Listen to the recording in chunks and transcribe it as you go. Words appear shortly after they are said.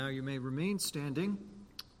you may remain standing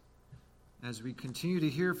as we continue to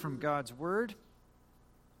hear from God's Word.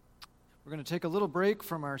 We're going to take a little break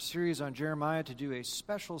from our series on Jeremiah to do a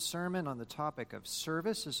special sermon on the topic of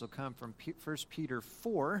service. This will come from 1 Peter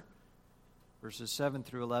 4, verses 7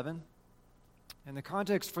 through 11. And the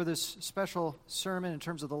context for this special sermon in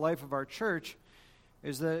terms of the life of our church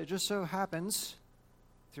is that it just so happens,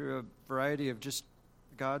 through a variety of just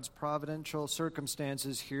God's providential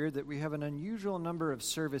circumstances here, that we have an unusual number of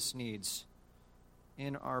service needs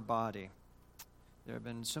in our body. There have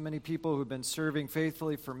been so many people who've been serving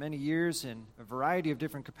faithfully for many years in a variety of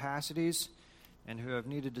different capacities and who have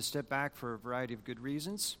needed to step back for a variety of good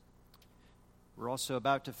reasons. We're also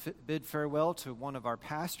about to bid farewell to one of our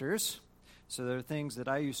pastors. So there are things that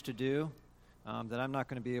I used to do that I'm not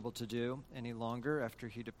going to be able to do any longer after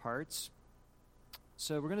he departs.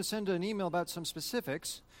 So we're going to send an email about some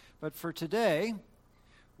specifics, but for today,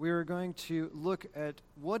 we are going to look at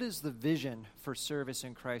what is the vision for service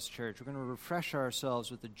in Christ Church. We're going to refresh ourselves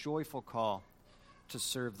with the joyful call to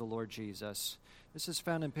serve the Lord Jesus. This is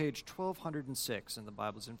found in page 1206 in the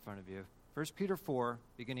Bibles in front of you. 1 Peter 4,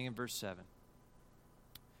 beginning in verse 7.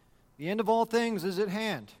 The end of all things is at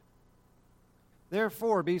hand.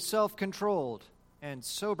 Therefore, be self-controlled and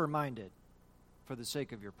sober-minded for the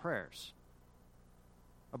sake of your prayers.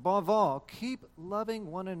 Above all, keep loving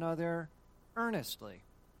one another earnestly,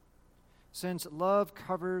 since love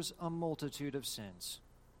covers a multitude of sins.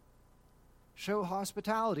 Show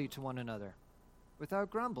hospitality to one another without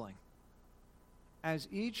grumbling. As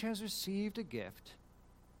each has received a gift,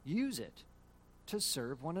 use it to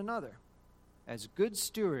serve one another as good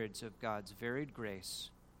stewards of God's varied grace.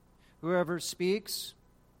 Whoever speaks,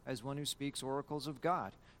 as one who speaks oracles of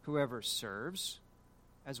God. Whoever serves,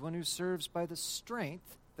 as one who serves by the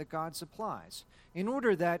strength that God supplies, in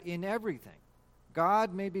order that in everything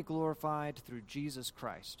God may be glorified through Jesus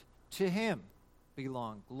Christ. To him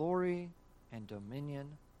belong glory and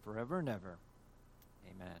dominion forever and ever.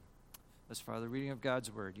 Amen. Thus far, the reading of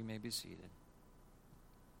God's word. You may be seated.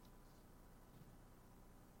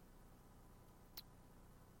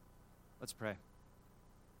 Let's pray.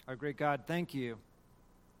 Our great God, thank you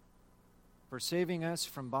for saving us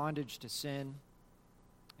from bondage to sin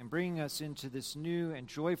and bringing us into this new and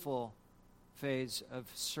joyful phase of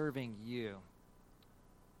serving you.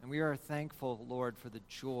 And we are thankful, Lord, for the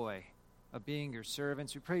joy of being your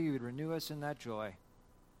servants. We pray you would renew us in that joy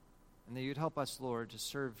and that you'd help us, Lord, to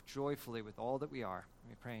serve joyfully with all that we are.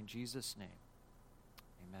 We pray in Jesus' name.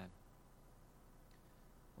 Amen.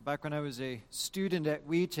 Well, back when I was a student at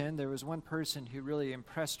Wheaton, there was one person who really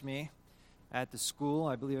impressed me at the school.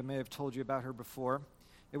 I believe I may have told you about her before.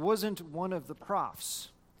 It wasn't one of the profs.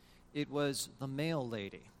 It was the mail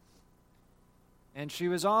lady. And she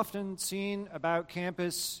was often seen about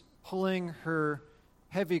campus pulling her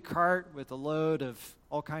heavy cart with a load of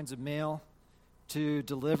all kinds of mail to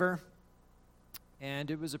deliver. And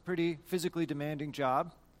it was a pretty physically demanding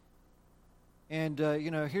job. And,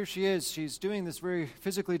 here she is. She's doing this very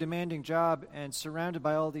physically demanding job and surrounded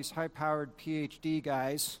by all these high-powered PhD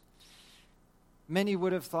guys. Many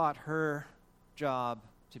would have thought her job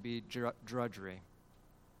to be drudgery.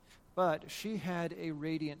 But she had a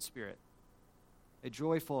radiant spirit, a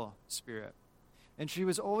joyful spirit. And she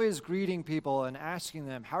was always greeting people and asking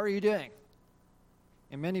them, "How are you doing?"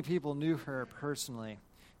 And many people knew her personally.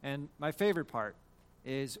 And my favorite part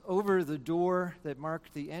is over the door that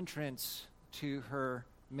marked the entrance to her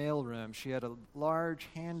mailroom, she had a large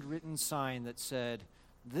handwritten sign that said,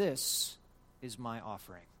 "This is my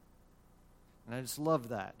offering." And I just love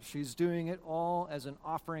that. She's doing it all as an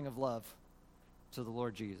offering of love to the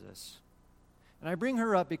Lord Jesus. And I bring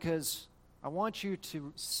her up because I want you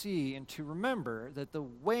to see and to remember that the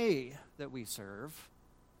way that we serve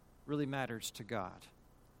really matters to God.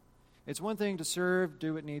 It's one thing to serve,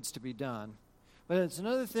 do what needs to be done, but it's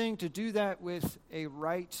another thing to do that with a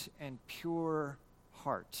right and pure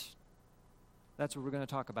heart. That's what we're going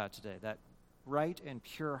to talk about today, that right and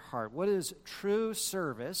pure heart. What does true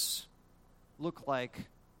service look like?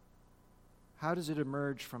 How does it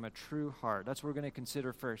emerge from a true heart? That's what we're going to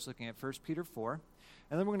consider first, looking at 1 Peter 4.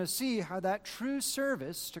 And then we're going to see how that true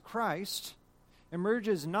service to Christ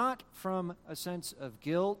emerges not from a sense of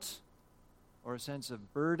guilt or a sense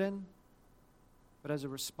of burden, but as a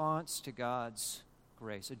response to God's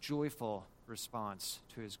grace, a joyful response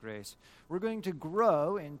to his grace. We're going to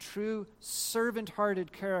grow in true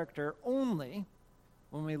servant-hearted character only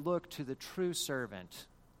when we look to the true servant,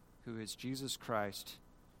 who is Jesus Christ,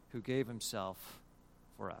 who gave himself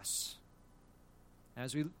for us.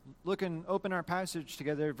 As we look and open our passage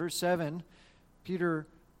together, verse 7, Peter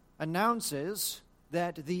announces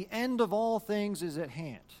that the end of all things is at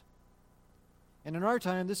hand. And in our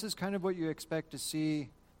time, this is kind of what you expect to see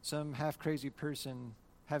some half-crazy person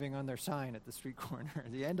having on their sign at the street corner.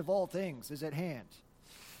 The end of all things is at hand.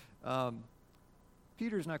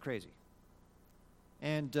 Peter's not crazy.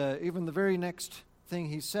 And even the very next thing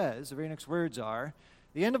he says, the very next words are,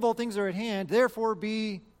 the end of all things are at hand, therefore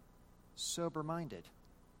be sober-minded.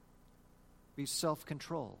 Be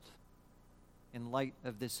self-controlled in light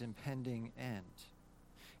of this impending end.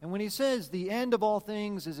 And when he says the end of all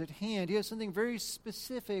things is at hand, he has something very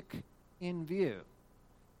specific in view.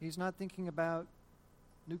 He's not thinking about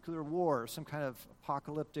nuclear war or some kind of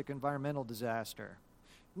apocalyptic environmental disaster.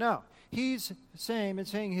 No, he's saying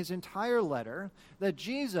his entire letter that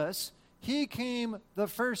Jesus, he came the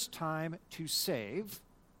first time to save,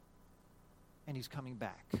 and he's coming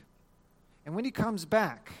back. And when he comes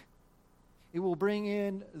back, it will bring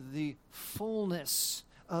in the fullness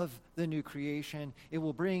of the new creation. It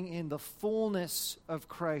will bring in the fullness of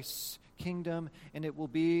Christ's kingdom, and it will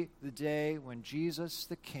be the day when Jesus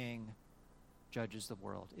the King judges the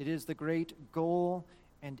world. It is the great goal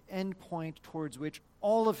and end point towards which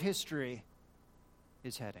all of history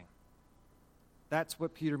is heading. That's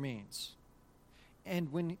what Peter means.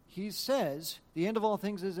 And when he says the end of all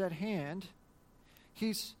things is at hand,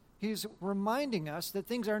 he's reminding us that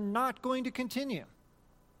things are not going to continue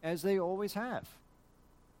as they always have.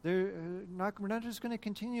 We're not just going to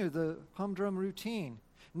continue the humdrum routine.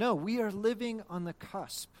 No, we are living on the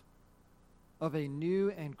cusp of a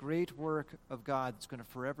new and great work of God that's going to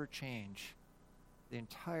forever change the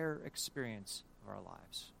entire experience of our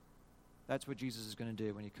lives. That's what Jesus is going to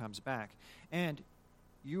do when he comes back. And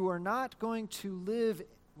you are not going to live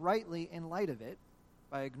rightly in light of it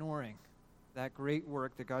by ignoring that great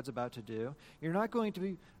work that God's about to do. You're not going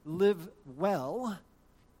to live well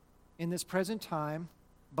in this present time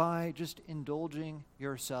by just indulging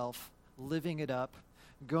yourself, living it up,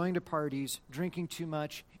 going to parties, drinking too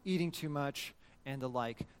much, eating too much, and the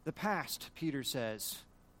like. The past, Peter says,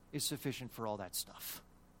 is sufficient for all that stuff.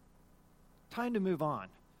 Time to move on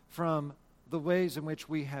from the ways in which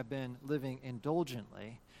we have been living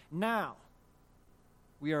indulgently. Now,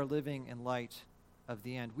 we are living in light of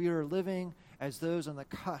the end. We are living as those on the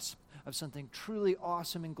cusp of something truly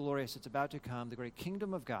awesome and glorious that's about to come, the great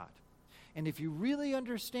kingdom of God. And if you really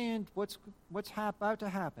understand what's about to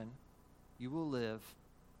happen, you will live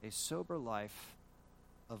a sober life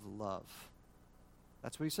of love.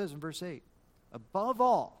 That's what he says in verse 8. Above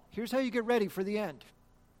all, here's how you get ready for the end.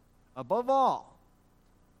 Above all,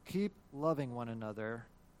 keep loving one another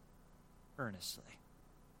earnestly.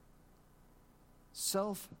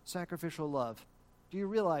 Self-sacrificial love. Do you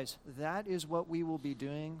realize that is what we will be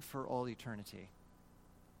doing for all eternity?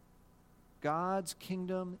 God's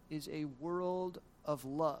kingdom is a world of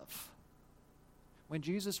love. When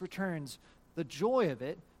Jesus returns, the joy of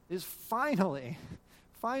it is finally,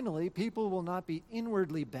 people will not be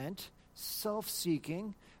inwardly bent,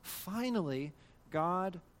 self-seeking. Finally,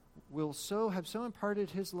 God will have so imparted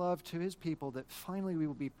his love to his people that finally we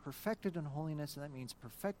will be perfected in holiness, and that means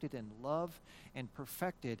perfected in love and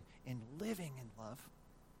perfected in living in love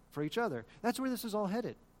for each other. That's where this is all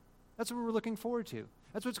headed. That's what we're looking forward to.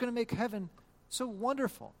 That's what's going to make heaven so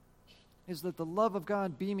wonderful, is that the love of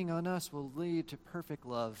God beaming on us will lead to perfect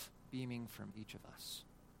love beaming from each of us.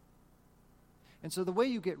 And so the way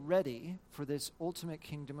you get ready for this ultimate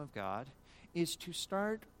kingdom of God is to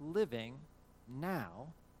start living now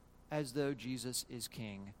as though Jesus is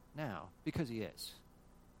king now, because he is.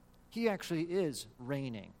 He actually is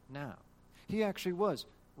reigning now. He actually was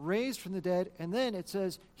raised from the dead, and then it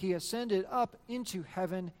says he ascended up into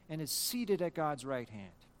heaven and is seated at God's right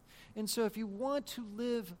hand. And so if you want to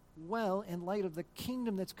live well in light of the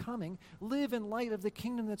kingdom that's coming, live in light of the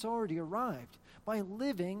kingdom that's already arrived by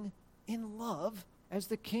living in love as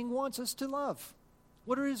the king wants us to love.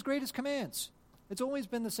 What are his greatest commands? It's always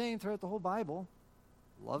been the same throughout the whole Bible.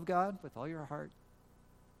 Love God with all your heart.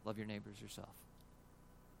 Love your neighbors yourself.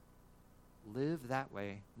 Live that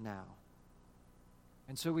way now.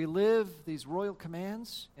 And so we live these royal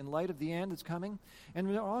commands in light of the end that's coming. And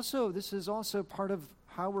this is also part of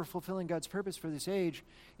how we're fulfilling God's purpose for this age,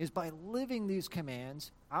 is by living these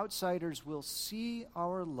commands, outsiders will see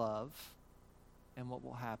our love, and what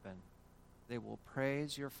will happen? They will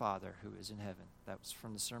praise your Father who is in heaven. That was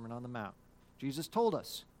from the Sermon on the Mount. Jesus told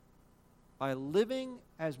us, by living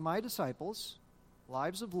as my disciples,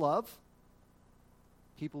 lives of love,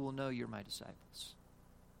 people will know you're my disciples.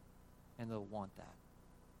 And they'll want that.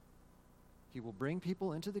 He will bring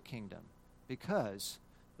people into the kingdom because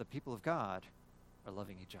the people of God are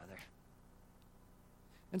loving each other.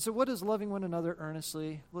 And so what does loving one another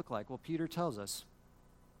earnestly look like? Well, Peter tells us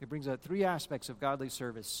He brings out three aspects of godly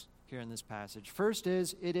service here in this passage. First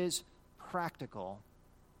is, it is practical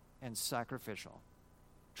and sacrificial.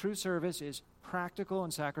 True service is practical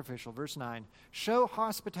and sacrificial. Verse 9, show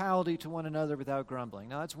hospitality to one another without grumbling.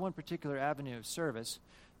 Now, that's one particular avenue of service.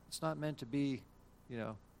 It's not meant to be,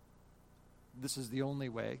 this is the only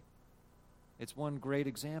way. It's one great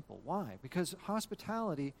example. Why? Because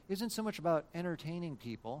hospitality isn't so much about entertaining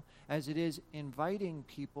people as it is inviting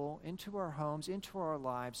people into our homes, into our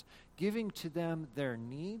lives, giving to them their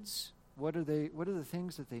needs. What are the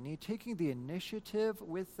things that they need? Taking the initiative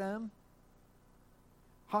with them.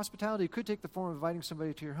 Hospitality could take the form of inviting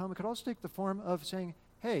somebody to your home. It could also take the form of saying,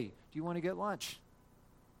 hey, do you want to get lunch?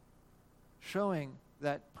 Showing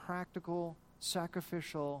that practical,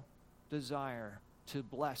 sacrificial desire to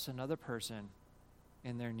bless another person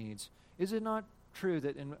in their needs. Is it not true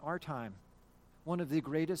that in our time, one of the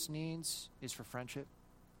greatest needs is for friendship?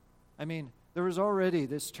 I mean, there was already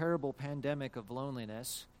this terrible pandemic of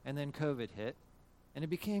loneliness, and then COVID hit, and it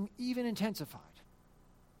became even intensified,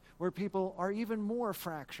 where people are even more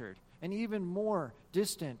fractured and even more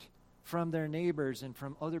distant from their neighbors and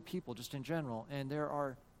from other people just in general. And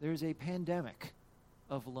there's a pandemic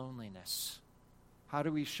of loneliness. How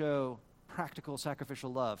do we show practical,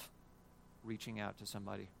 sacrificial love? Reaching out to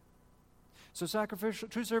somebody. So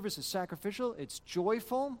true service is sacrificial, it's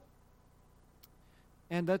joyful,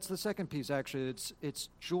 and that's the second piece, actually. It's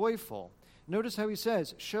joyful. Notice how he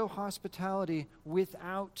says, show hospitality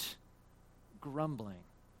without grumbling.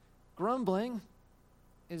 Grumbling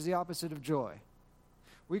is the opposite of joy.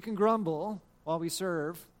 We can grumble while we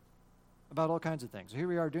serve about all kinds of things. Here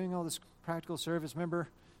we are doing all this practical service. Remember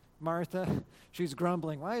Martha? She's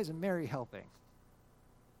grumbling. Why isn't Mary helping?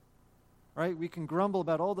 Right? We can grumble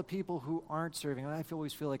about all the people who aren't serving. And I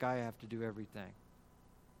always feel like I have to do everything.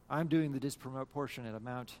 I'm doing the disproportionate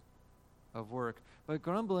amount of work. But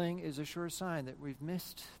grumbling is a sure sign that we've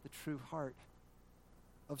missed the true heart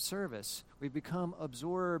of service. We've become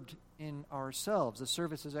absorbed in ourselves. The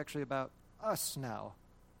service is actually about us now.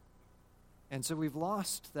 And so we've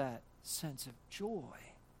lost that sense of joy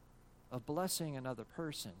of blessing another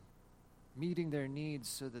person, meeting their needs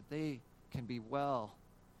so that they can be well.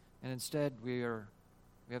 And instead we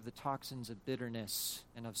have the toxins of bitterness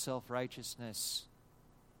and of self-righteousness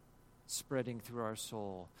spreading through our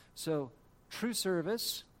soul. So true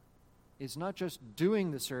service is not just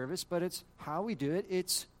doing the service, but it's how we do it.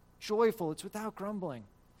 It's joyful. It's without grumbling.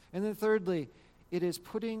 And then thirdly, it is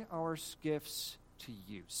putting our gifts to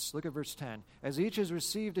use. Look at verse 10. As each has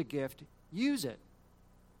received a gift, use it.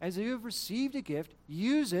 As you have received a gift,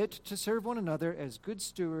 use it to serve one another as good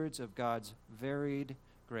stewards of God's varied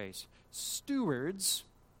grace. Stewards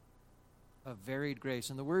of varied grace.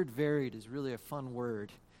 And the word varied is really a fun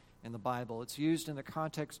word in the Bible. It's used in the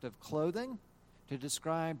context of clothing to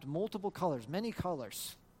describe multiple colors, many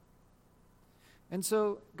colors. And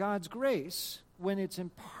so God's grace, when it's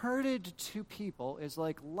imparted to people, is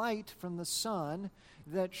like light from the sun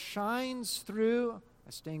that shines through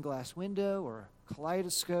a stained glass window or a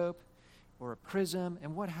kaleidoscope or a prism.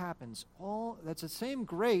 And what happens? That's the same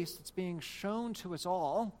grace that's being shown to us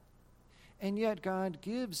all. And yet God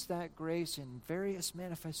gives that grace in various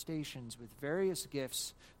manifestations with various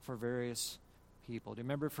gifts for various people. Do you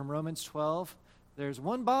remember from Romans 12? There's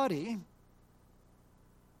one body,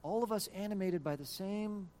 all of us animated by the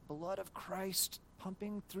same blood of Christ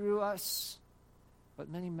pumping through us, but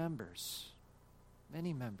many members.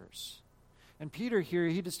 Many members. And Peter here,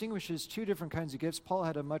 he distinguishes two different kinds of gifts. Paul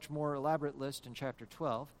had a much more elaborate list in chapter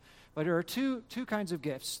 12. But there are two kinds of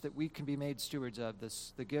gifts that we can be made stewards of.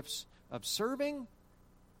 The gifts of serving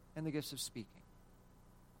and the gifts of speaking.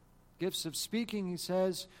 Gifts of speaking, he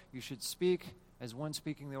says, you should speak as one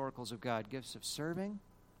speaking the oracles of God. Gifts of serving,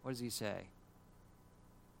 what does he say?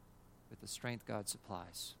 With the strength God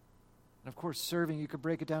supplies. And of course, serving, you could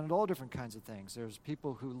break it down into all different kinds of things. There's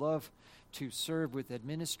people who love to serve with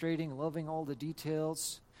administrating, loving all the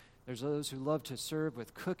details. There's those who love to serve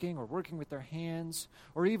with cooking or working with their hands,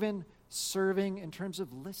 or even serving in terms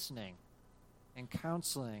of listening and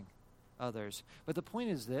counseling others. But the point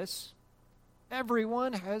is this: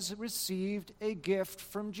 everyone has received a gift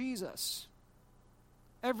from Jesus.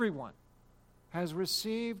 Everyone has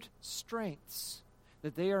received strengths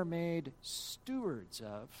that they are made stewards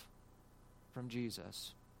of from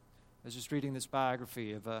Jesus. I was just reading this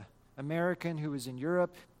biography of an American who was in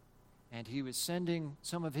Europe, and he was sending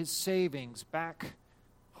some of his savings back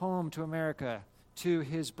home to America to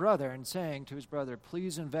his brother and saying to his brother,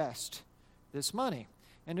 please invest this money.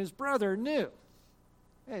 And his brother knew,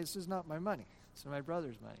 hey, this is not my money. This is my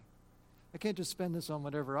brother's money. I can't just spend this on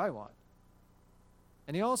whatever I want.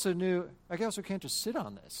 And he also knew, I also can't just sit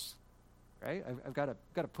on this, right? I've got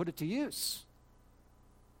to put it to use.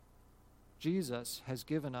 Jesus has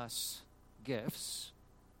given us gifts.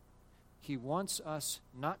 He wants us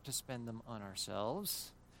not to spend them on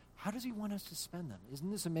ourselves. How does he want us to spend them?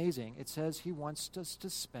 Isn't this amazing? It says he wants us to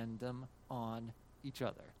spend them on each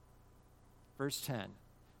other. Verse 10,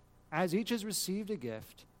 as each has received a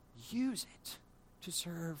gift, use it to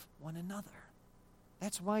serve one another.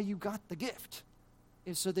 That's why you got the gift,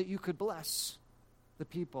 is so that you could bless the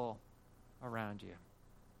people around you.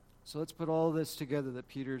 So let's put all this together that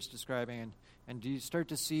Peter's describing, and do you start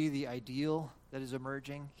to see the ideal that is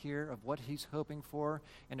emerging here of what he's hoping for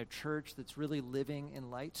in a church that's really living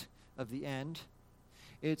in light of the end?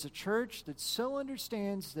 It's a church that so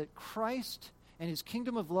understands that Christ and his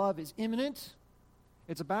kingdom of love is imminent.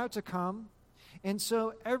 It's about to come. And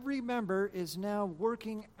so every member is now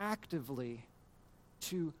working actively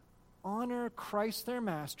to honor Christ their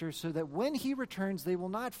master, so that when he returns, he will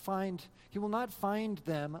not find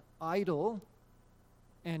them idle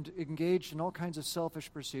and engaged in all kinds of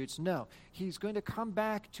selfish pursuits. No, he's going to come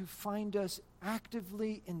back to find us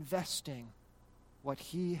actively investing what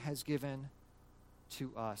he has given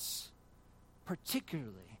to us,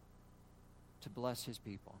 particularly to bless his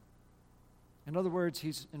people. In other words,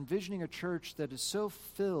 he's envisioning a church that is so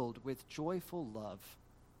filled with joyful love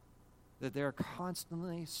that they're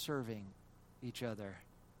constantly serving each other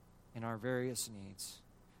in our various needs.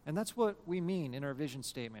 And that's what we mean in our vision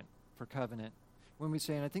statement for Covenant when we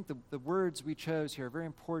say, and I think the words we chose here are very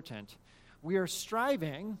important, we are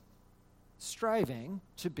striving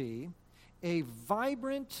to be a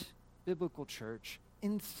vibrant biblical church,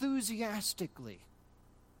 enthusiastically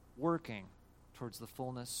working towards the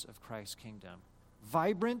fullness of Christ's kingdom.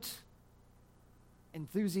 Vibrant,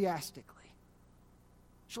 enthusiastically,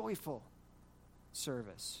 joyful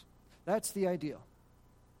service. That's the ideal.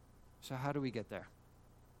 So how do we get there?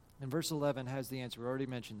 And verse 11 has the answer. We already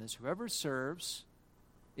mentioned this. Whoever serves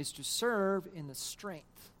is to serve in the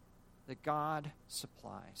strength that God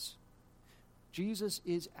supplies. Jesus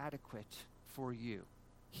is adequate for you.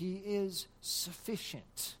 He is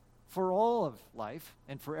sufficient for all of life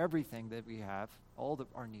and for everything that we have, all that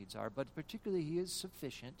our needs are, but particularly he is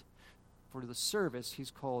sufficient for the service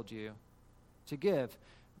he's called you to give.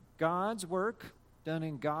 God's work done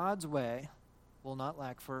in God's way will not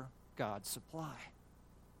lack for God's supply.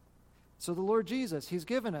 So the Lord Jesus, he's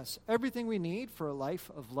given us everything we need for a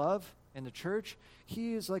life of love in the church.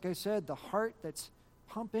 He is, like I said, the heart that's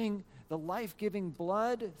pumping the life-giving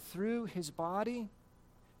blood through his body.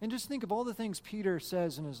 And just think of all the things Peter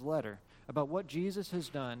says in his letter about what Jesus has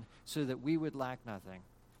done so that we would lack nothing.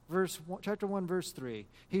 Chapter 1, verse 3,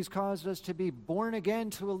 he's caused us to be born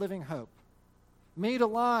again to a living hope, made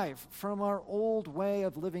alive from our old way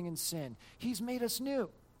of living in sin. He's made us new.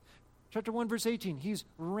 Chapter 1, verse 18, he's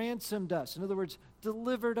ransomed us. In other words,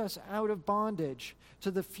 delivered us out of bondage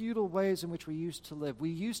to the futile ways in which we used to live. We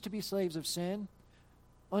used to be slaves of sin,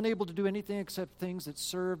 unable to do anything except things that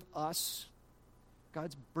serve us.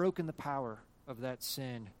 God's broken the power of that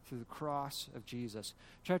sin through the cross of Jesus.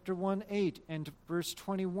 Chapter 1, 8 and verse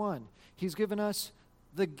 21, he's given us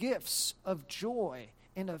the gifts of joy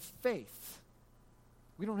and of faith.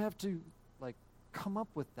 We don't have to come up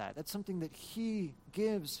with that. That's something that he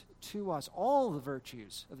gives to us. All the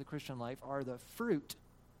virtues of the Christian life are the fruit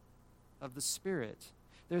of the Spirit.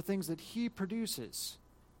 They're things that he produces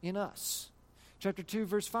in us. Chapter 2,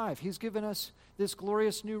 verse 5, he's given us this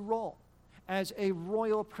glorious new role as a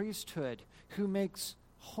royal priesthood who makes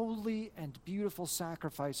holy and beautiful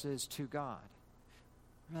sacrifices to God.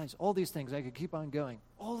 Realize all these things, I could keep on going.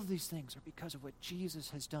 All of these things are because of what Jesus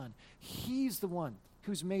has done. He's the one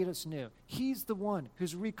who's made us new. He's the one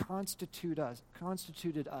who's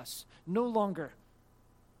constituted us, no longer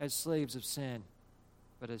as slaves of sin,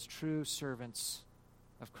 but as true servants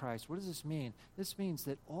of Christ. What does this mean? This means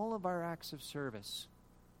that all of our acts of service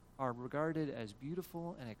are regarded as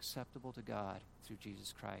beautiful and acceptable to God through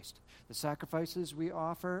Jesus Christ. The sacrifices we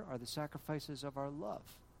offer are the sacrifices of our love.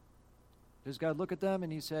 Does God look at them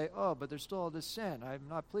and he say, oh, but there's still all this sin, I'm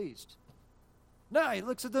not pleased? No, he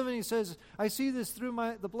looks at them and he says, I see this through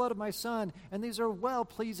the blood of my Son, and these are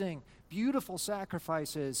well-pleasing, beautiful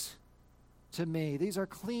sacrifices to me. These are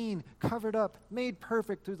clean, covered up, made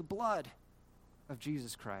perfect through the blood of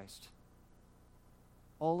Jesus Christ.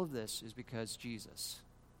 All of this is because Jesus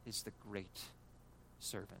is the great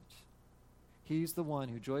servant. He's the one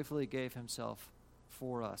who joyfully gave himself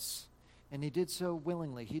for us. And he did so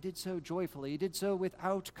willingly. He did so joyfully. He did so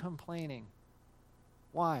without complaining.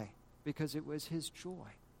 Why? Because it was his joy.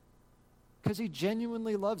 Because he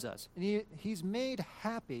genuinely loves us. And he's made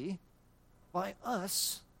happy by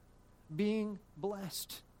us being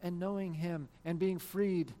blessed and knowing him and being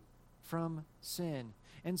freed from sin.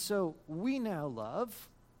 And so we now love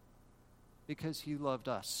because he loved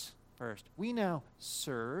us first. We now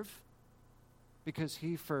serve because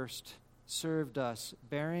he first served us,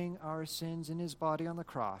 bearing our sins in his body on the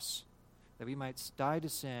cross, that we might die to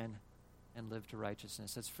sin and live to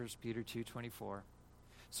righteousness. That's 1 Peter 2:24.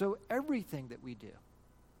 So everything that we do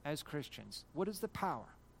as Christians, what is the power?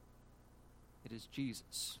 It is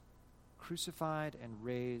Jesus, crucified and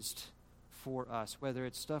raised for us. Whether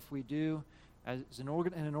it's stuff we do in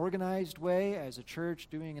an organized way, as a church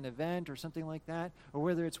doing an event or something like that, or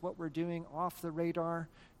whether it's what we're doing off the radar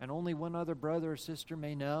and only one other brother or sister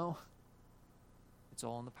may know, it's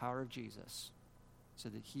all in the power of Jesus, so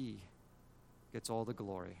that he gets all the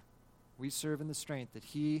glory. We serve in the strength that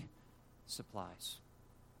he supplies.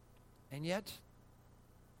 And yet,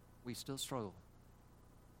 we still struggle.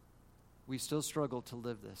 We still struggle to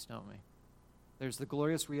live this, don't we? There's the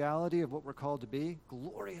glorious reality of what we're called to be,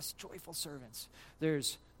 glorious, joyful servants.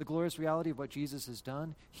 There's the glorious reality of what Jesus has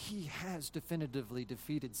done. He has definitively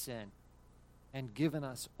defeated sin and given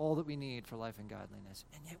us all that we need for life and godliness,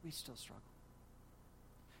 and yet we still struggle.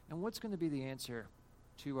 And what's going to be the answer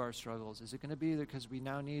to our struggles? Is it going to be because we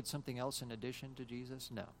now need something else in addition to Jesus?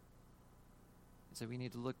 No. It's that we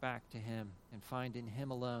need to look back to him and find in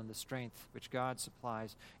him alone the strength which God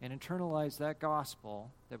supplies and internalize that gospel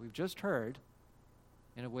that we've just heard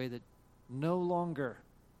in a way that no longer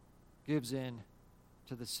gives in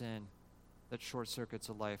to the sin that short-circuits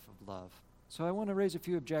a life of love. So I want to raise a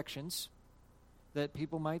few objections that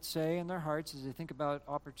people might say in their hearts as they think about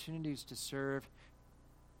opportunities to serve.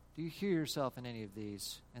 Do you hear yourself in any of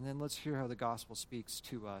these? And then let's hear how the gospel speaks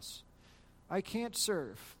to us. I can't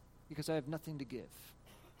serve because I have nothing to give.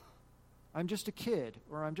 I'm just a kid,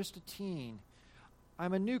 or I'm just a teen.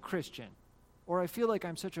 I'm a new Christian, or I feel like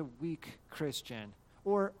I'm such a weak Christian,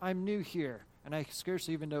 or I'm new here, and I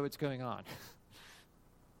scarcely even know what's going on.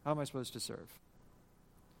 How am I supposed to serve?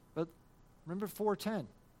 But remember 4:10.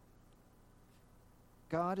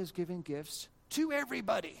 God is giving gifts to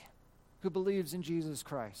everybody who believes in Jesus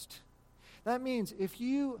Christ. That means if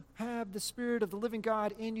you have the Spirit of the living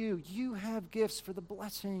God in you, you have gifts for the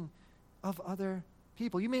blessing of other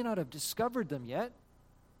people. You may not have discovered them yet.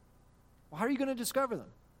 Well, how are you going to discover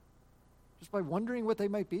them? Just by wondering what they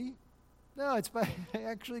might be? No, it's by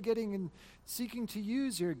actually getting and seeking to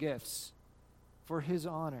use your gifts for his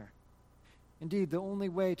honor. Indeed, the only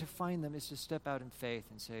way to find them is to step out in faith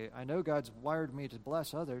and say, I know God's wired me to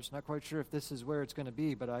bless others. Not quite sure if this is where it's going to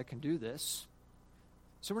be, but I can do this.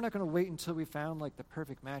 So we're not going to wait until we found like the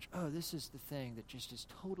perfect match. Oh, this is the thing that just is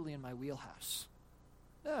totally in my wheelhouse.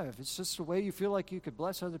 No, if it's just a way you feel like you could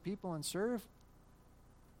bless other people and serve,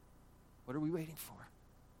 what are we waiting for?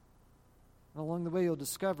 And along the way, you'll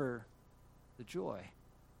discover the joy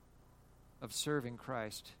of serving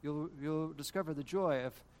Christ. You'll discover the joy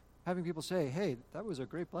of having people say, hey, that was a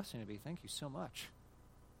great blessing to me. Thank you so much.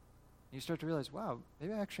 And you start to realize, wow,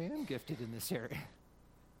 maybe I actually am gifted in this area.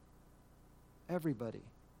 Everybody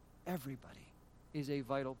is a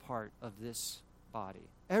vital part of this body.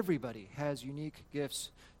 Everybody has unique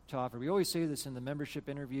gifts to offer. We always say this in the membership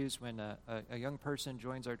interviews when a young person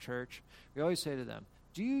joins our church. We always say to them,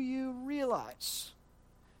 do you realize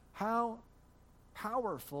how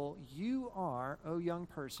powerful you are, O young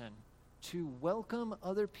person, to welcome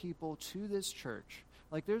other people to this church?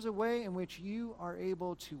 Like there's a way in which you are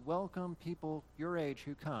able to welcome people your age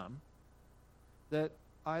who come that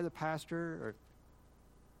I, the pastor, or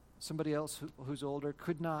somebody else who's older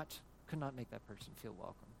could not make that person feel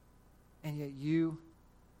welcome. And yet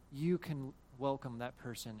you can welcome that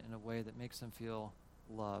person in a way that makes them feel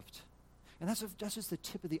loved. And that's just the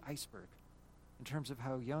tip of the iceberg in terms of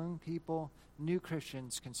how young people, new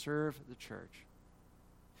Christians, can serve the church.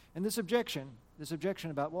 And this objection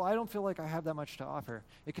about, well, I don't feel like I have that much to offer,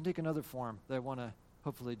 it can take another form that I want to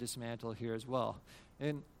hopefully dismantle here as well.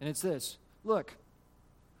 And it's this. Look,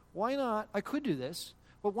 why not, I could do this,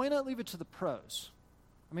 but why not leave it to the pros?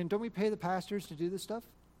 I mean, don't we pay the pastors to do this stuff?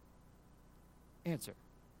 Answer,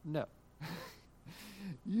 no.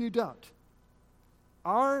 You don't.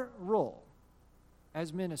 Our role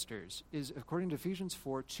as ministers is, according to Ephesians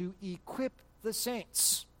 4, to equip the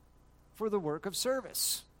saints for the work of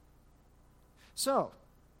service. So,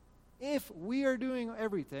 if we are doing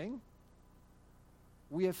everything,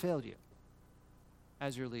 we have failed you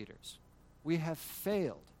as your leaders. We have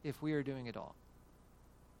failed if we are doing it all.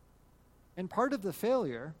 And part of the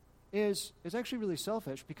failure is actually really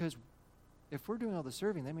selfish, because if we're doing all the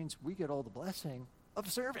serving, that means we get all the blessing of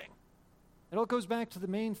serving. It all goes back to the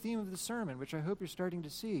main theme of the sermon, which I hope you're starting to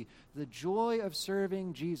see. The joy of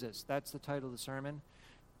serving Jesus. That's the title of the sermon.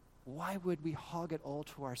 Why would we hog it all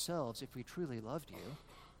to ourselves if we truly loved you?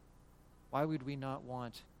 Why would we not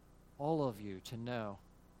want all of you to know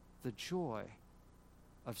the joy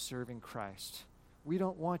of serving Christ? We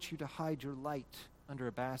don't want you to hide your light under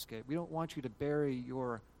a basket. We don't want you to bury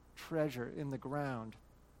your treasure in the ground.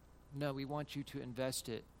 No, we want you to invest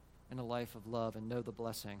it in a life of love and know the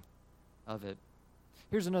blessing of it.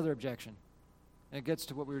 Here's another objection, and it gets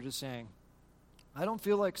to what we were just saying. I don't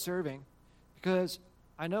feel like serving because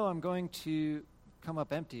I know I'm going to come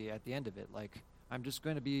up empty at the end of it. Like, I'm just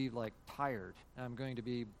going to be, like, tired. I'm going to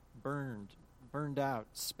be burned out,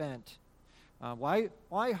 spent. Why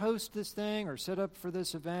host this thing or set up for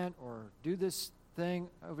this event or do this thing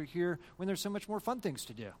over here when there's so much more fun things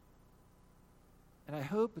to do? And I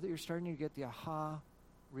hope that you're starting to get the aha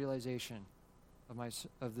realization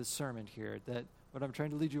of this sermon here, that what I'm trying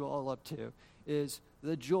to lead you all up to is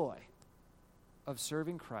the joy of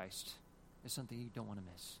serving Christ is something you don't want to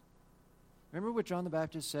miss. Remember what John the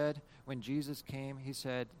Baptist said when Jesus came? He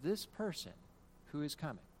said, this person who is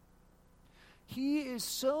coming, he is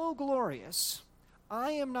so glorious,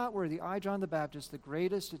 I am not worthy. I, John the Baptist, the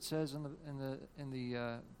greatest, it says in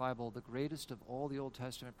the Bible, the greatest of all the Old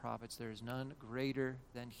Testament prophets, there is none greater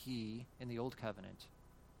than he in the Old Covenant.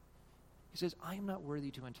 He says, I am not worthy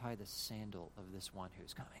to untie the sandal of this one who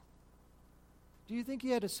is coming. Do you think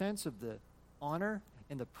he had a sense of the honor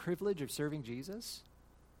and the privilege of serving Jesus?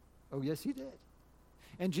 Oh, yes, he did.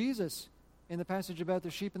 And Jesus, in the passage about the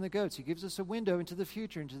sheep and the goats, he gives us a window into the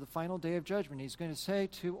future, into the final day of judgment. He's going to say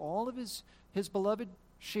to all of his beloved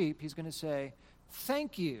sheep, he's going to say,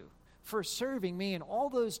 thank you for serving me in all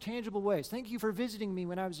those tangible ways. Thank you for visiting me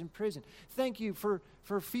when I was in prison. Thank you for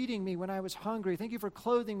feeding me when I was hungry. Thank you for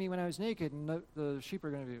clothing me when I was naked. And the sheep are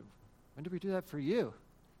going to be, when did we do that for you?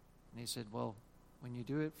 And he said, well, when you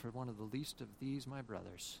do it for one of the least of these, my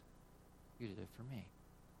brothers, you did it for me.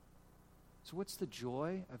 So what's the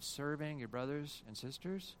joy of serving your brothers and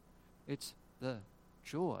sisters? It's the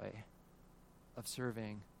joy of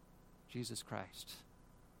serving Jesus Christ.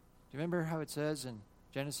 Do you remember how it says in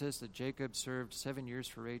Genesis that Jacob served 7 years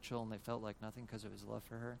for Rachel and they felt like nothing because of his love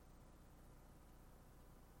for her?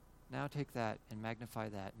 Now take that and magnify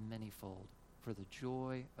that manyfold for the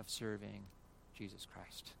joy of serving Jesus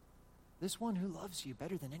Christ. This one who loves you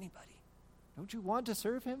better than anybody. Don't you want to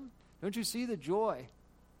serve him? Don't you see the joy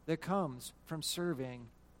that comes from serving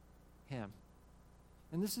him?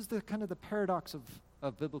 And this is the kind of the paradox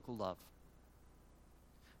of biblical love.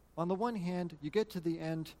 On the one hand, you get to the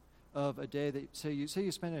end of a day that say you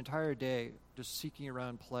spend an entire day just seeking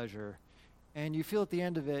around pleasure, and you feel at the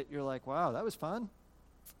end of it, you're like, wow, that was fun,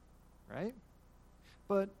 right?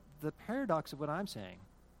 But the paradox of what I'm saying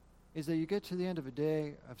is that you get to the end of a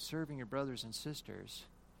day of serving your brothers and sisters,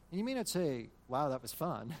 and you may not say, wow, that was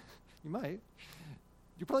fun. You might.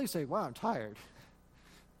 You probably say, wow, I'm tired.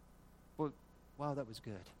 But, wow, that was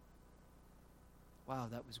good. Wow,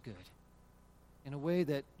 that was good. In a way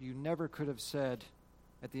that you never could have said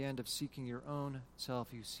at the end of seeking your own self.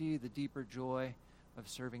 You see the deeper joy of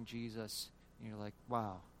serving Jesus, and you're like,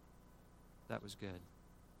 wow, that was good.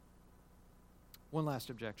 One last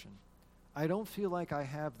objection. I don't feel like I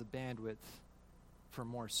have the bandwidth for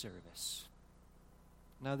more service.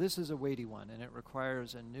 Now, this is a weighty one, and it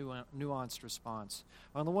requires a nuanced response.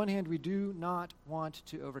 On the one hand, we do not want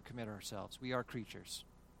to overcommit ourselves. We are creatures.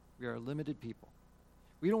 We are limited people.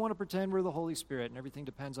 We don't want to pretend we're the Holy Spirit and everything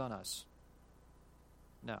depends on us.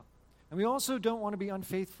 No. And we also don't want to be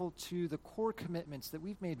unfaithful to the core commitments that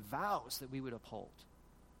we've made vows that we would uphold.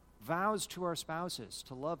 Vows to our spouses,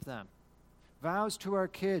 to love them. Vows to our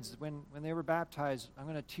kids when they were baptized, I'm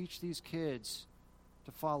going to teach these kids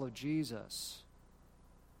to follow Jesus.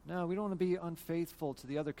 No, we don't want to be unfaithful to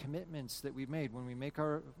the other commitments that we've made. When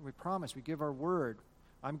we promise, we give our word.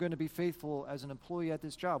 I'm going to be faithful as an employee at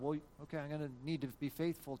this job. Well, okay, I'm going to need to be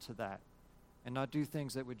faithful to that and not do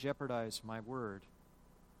things that would jeopardize my word.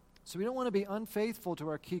 So we don't want to be unfaithful to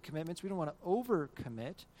our key commitments. We don't want to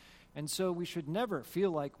overcommit. And so we should never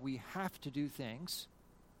feel like we have to do things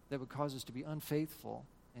that would cause us to be unfaithful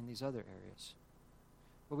in these other areas.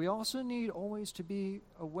 But we also need always to be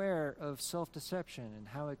aware of self-deception and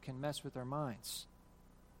how it can mess with our minds.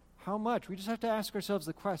 How much? We just have to ask ourselves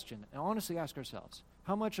the question, and honestly ask ourselves,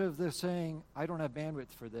 how much of the saying, I don't have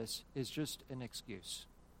bandwidth for this, is just an excuse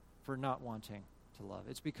for not wanting to love?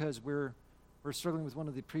 It's because we're struggling with one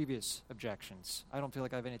of the previous objections. I don't feel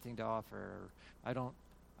like I have anything to offer. Or I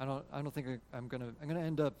don't think I'm gonna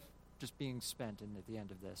end up just being spent at the end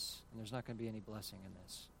of this, and there's not going to be any blessing in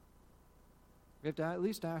this. We have to at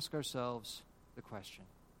least ask ourselves the question.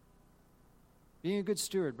 Being a good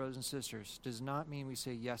steward, brothers and sisters, does not mean we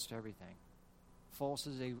say yes to everything. False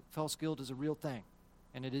guilt is a real thing,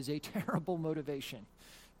 and it is a terrible motivation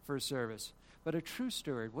for service. But a true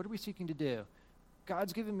steward, what are we seeking to do?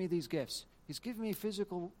 God's given me these gifts. He's given me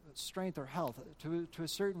physical strength or health to a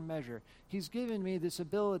certain measure. He's given me this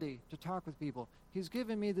ability to talk with people. He's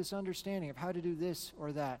given me this understanding of how to do this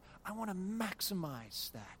or that. I want to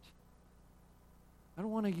maximize that. I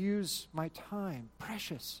don't want to use my time,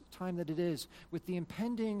 precious time that it is, with the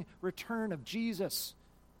impending return of Jesus.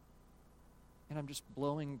 And I'm just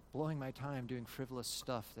blowing my time doing frivolous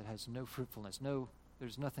stuff that has no fruitfulness.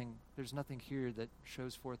 There's nothing here that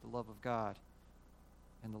shows forth the love of God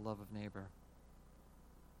and the love of neighbor.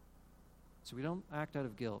 So we don't act out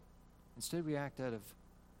of guilt. Instead, we act out of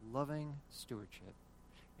loving stewardship.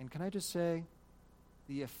 And can I just say,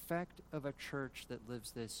 the effect of a church that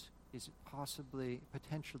lives this is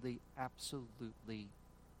potentially, absolutely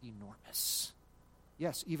enormous.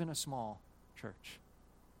 Yes, even a small church.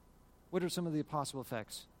 What are some of the possible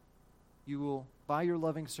effects? You will, by your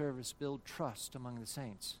loving service, build trust among the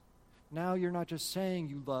saints. Now you're not just saying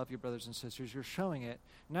you love your brothers and sisters, you're showing it.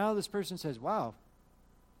 Now this person says, wow,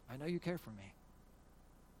 I know you care for me.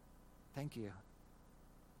 Thank you.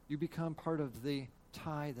 You become part of the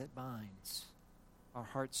tie that binds our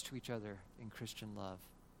hearts to each other in Christian love.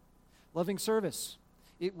 Loving service,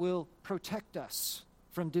 it will protect us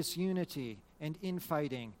from disunity and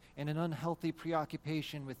infighting and an unhealthy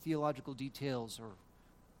preoccupation with theological details or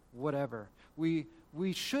whatever. We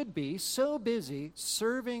should be so busy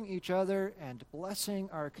serving each other and blessing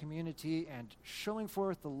our community and showing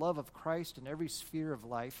forth the love of Christ in every sphere of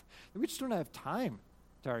life that we just don't have time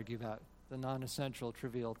to argue about the non-essential,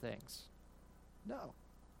 trivial things. No.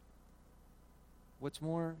 What's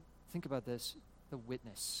more, think about this, the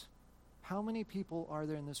witness. How many people are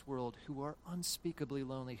there in this world who are unspeakably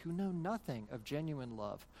lonely, who know nothing of genuine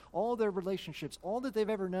love? All their relationships, all that they've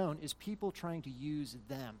ever known is people trying to use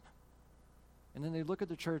them. And then they look at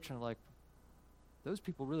the church and are like, those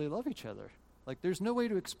people really love each other. Like, there's no way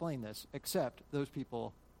to explain this except those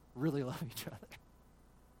people really love each other.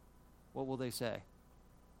 What will they say?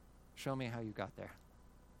 Show me how you got there.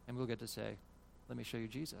 And we'll get to say, let me show you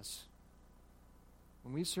Jesus.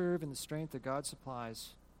 When we serve in the strength that God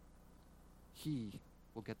supplies, He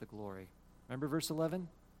will get the glory. Remember verse 11?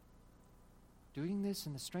 Doing this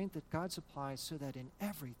in the strength that God supplies so that in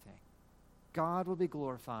everything God will be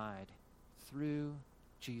glorified through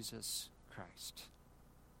Jesus Christ.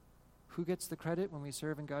 Who gets the credit when we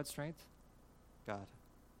serve in God's strength? God.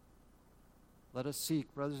 Let us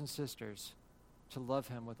seek, brothers and sisters, to love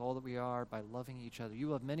Him with all that we are by loving each other. You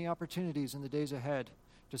will have many opportunities in the days ahead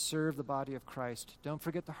to serve the body of Christ. Don't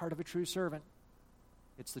forget the heart of a true servant.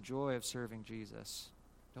 It's the joy of serving Jesus.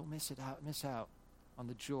 Don't miss out on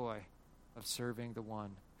the joy of serving the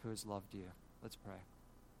one who has loved you. Let's pray.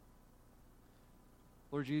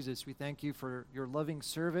 Lord Jesus, we thank you for your loving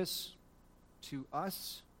service to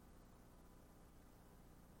us.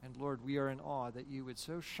 And Lord, we are in awe that you would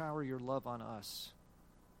so shower your love on us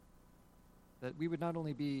that we would not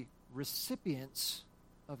only be recipients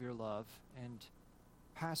of your love and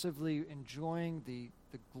passively enjoying the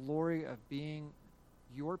glory of being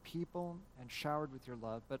your people and showered with your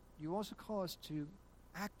love, but you also call us to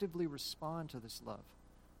actively respond to this love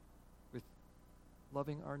with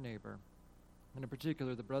loving our neighbor, and in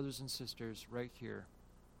particular the brothers and sisters right here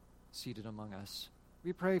seated among us.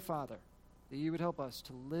 We pray, Father, that you would help us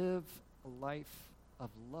to live a life of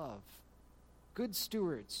love, good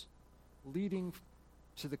stewards, leading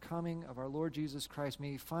to the coming of our Lord Jesus Christ. May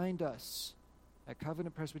you find us at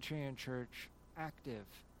Covenant Presbyterian Church active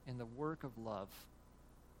in the work of love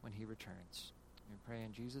when he returns. We pray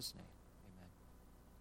in Jesus' name.